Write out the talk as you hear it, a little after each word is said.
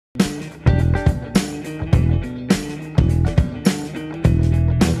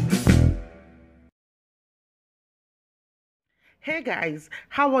Hey guys,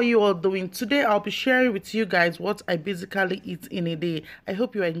 how are you all doing? Today I'll be sharing with you guys what I basically eat in a day. I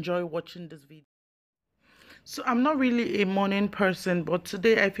hope you enjoy watching this video. So I'm not really a morning person, but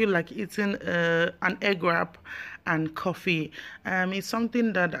today I feel like eating an egg wrap and coffee. It's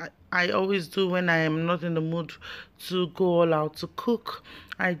something that I always do when I am not in the mood to go all out to cook.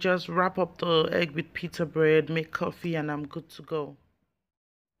 I just wrap up the egg with pita bread, make coffee, and I'm good to go.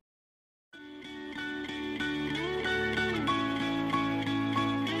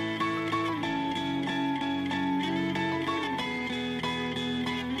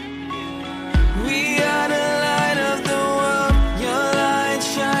 We are the light of the world. Your light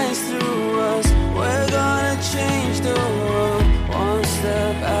shines through us. We're gonna change the world one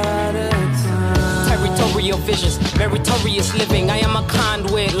step at a time. Territorial visions, meritorious living. I am a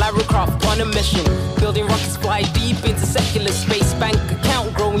conduit, Lara Croft on a mission. Building rockets fly deep into secular space. Bank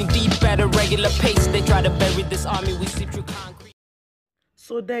account growing deep at a regular pace. They try to bury this army, we see through concrete.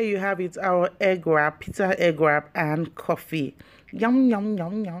 So there you have it, our egg wrap, pizza egg wrap and coffee. Yum, yum,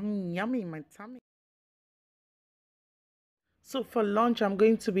 yum, yum, yummy in my tummy. So for lunch, I'm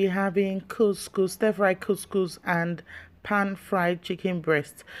going to be having couscous, stir-fried couscous and pan-fried chicken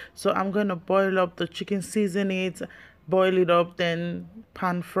breast. So I'm going to boil up the chicken, season it, boil it up, then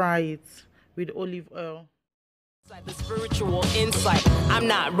pan-fry it with olive oil. The spiritual insight. I'm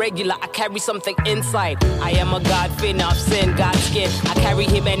not regular, I carry something inside. I am a God finna of sin, God's skin. I carry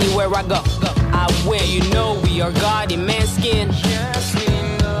him anywhere I go. I win, you know we are God in man's skin. Yes, we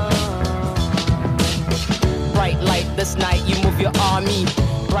know. Bright light this night, you move your army.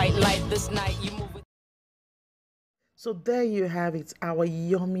 Bright light this night, you move it. So there you have it, our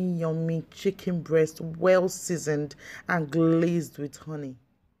yummy, yummy chicken breast, well seasoned and glazed with honey.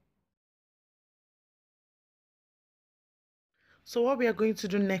 So what we are going to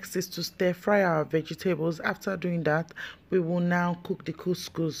do next is to stir fry our vegetables. After doing that, we will now cook the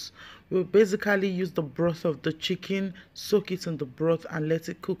couscous. We'll basically use the broth of the chicken, soak it in the broth and let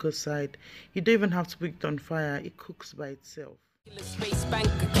it cook aside. You don't even have to put it on fire, it cooks by itself. Space bank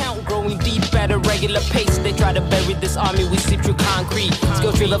account growing deep at a regular pace. They try to bury this army, we see through concrete.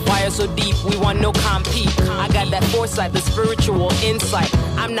 Skill drill the fire so deep, we want no compete. I got that foresight, the spiritual insight.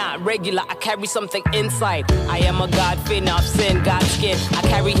 I'm not regular, I carry something inside. I am a God finna of sin, God's skin. I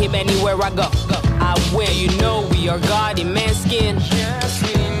carry him anywhere I go. I win, you know we are God in man's skin. Yes,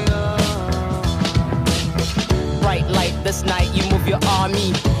 we know. Bright light this night, you move your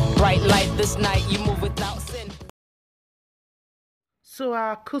army. Bright light this night, you move without sin. So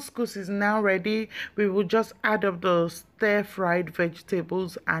our couscous is now ready. We will just add up the stir-fried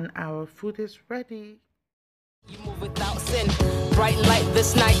vegetables and our food is ready. You move without sin. Bright light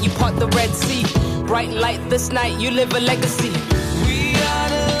this night, you part the Red Sea. Bright light this night, you live a legacy. We are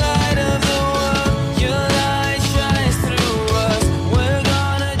the light of the world. Your light shines through us. We're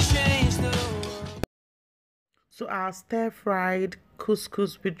gonna change the world. So our stir-fried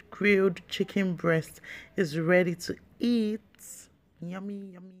couscous with grilled chicken breast is ready to eat. Yummy,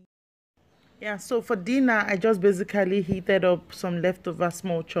 yummy. Yeah, so for dinner, I just basically heated up some leftover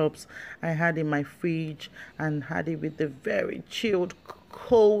small chops I had in my fridge and had it with the very chilled,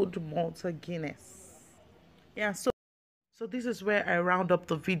 cold Malta Guinness. Yeah, so this is where I round up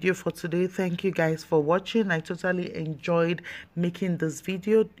the video for today. Thank you guys for watching. I totally enjoyed making this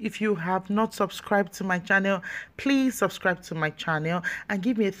video. If you have not subscribed to my channel, please subscribe to my channel and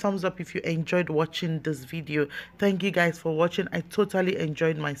give me a thumbs up if you enjoyed watching this video. Thank you guys for watching. I totally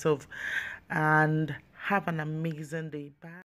enjoyed myself and have an amazing day. Bye.